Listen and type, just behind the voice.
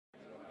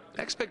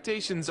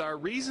Expectations are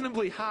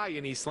reasonably high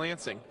in East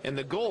Lansing, and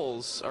the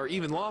goals are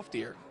even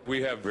loftier.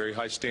 We have very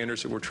high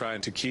standards that we're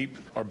trying to keep.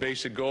 Our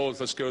basic goal is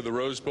let's go to the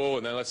Rose Bowl,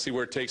 and then let's see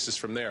where it takes us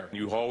from there.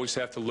 You always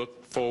have to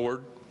look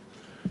forward,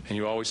 and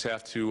you always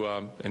have to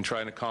and try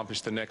and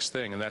accomplish the next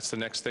thing, and that's the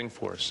next thing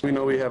for us. We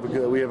know we have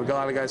a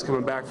lot of guys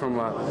coming back from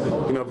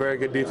very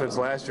good defense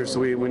last year,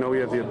 so we know we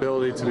have the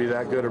ability to be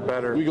that good or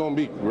better. We're gonna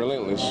be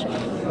relentless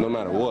no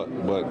matter what,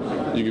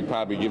 but you could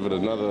probably give it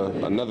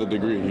another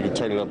degree. You could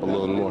turn it up a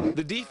little more.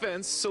 The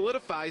defense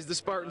solidifies the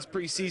Spartans'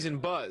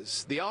 preseason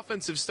buzz. The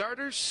offensive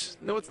starters,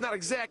 no, it's not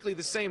exactly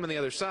the same on the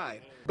other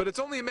side. But it's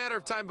only a matter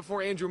of time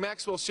before Andrew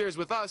Maxwell shares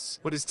with us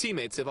what his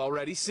teammates have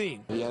already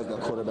seen. He has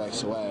that quarterback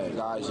swag.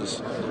 Guys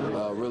just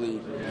really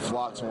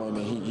flock to him,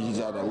 and he's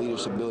had that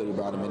leadership ability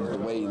about him, and the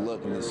way he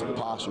looks and his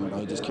posture,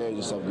 he just carries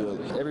himself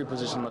good. Every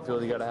position on the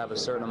field, you got to have a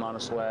certain amount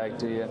of swag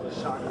to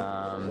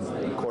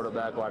you.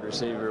 Quarterback, wide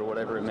receiver,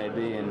 whatever it may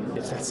be, and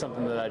if that's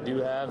something that I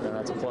do have, then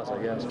that's a plus,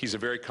 I guess. He's a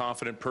very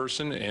confident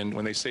person, and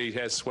when they say he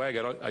has swag,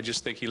 I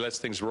just think he lets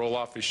things roll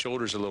off his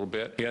shoulders a little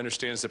bit. He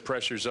understands the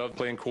pressures of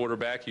playing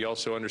quarterback. He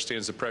also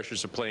understands the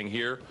pressures of playing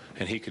here,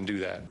 and he can do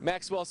that.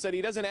 Maxwell said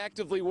he doesn't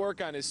actively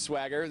work on his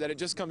swagger, that it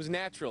just comes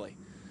naturally.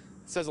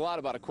 It says a lot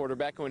about a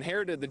quarterback who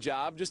inherited the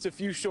job just a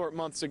few short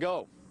months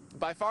ago.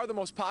 By far the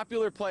most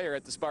popular player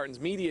at the Spartans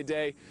Media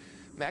Day,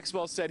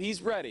 Maxwell said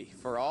he's ready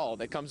for all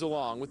that comes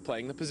along with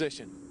playing the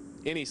position.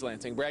 In East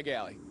Lansing,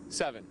 Galli,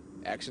 7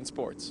 Action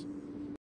Sports.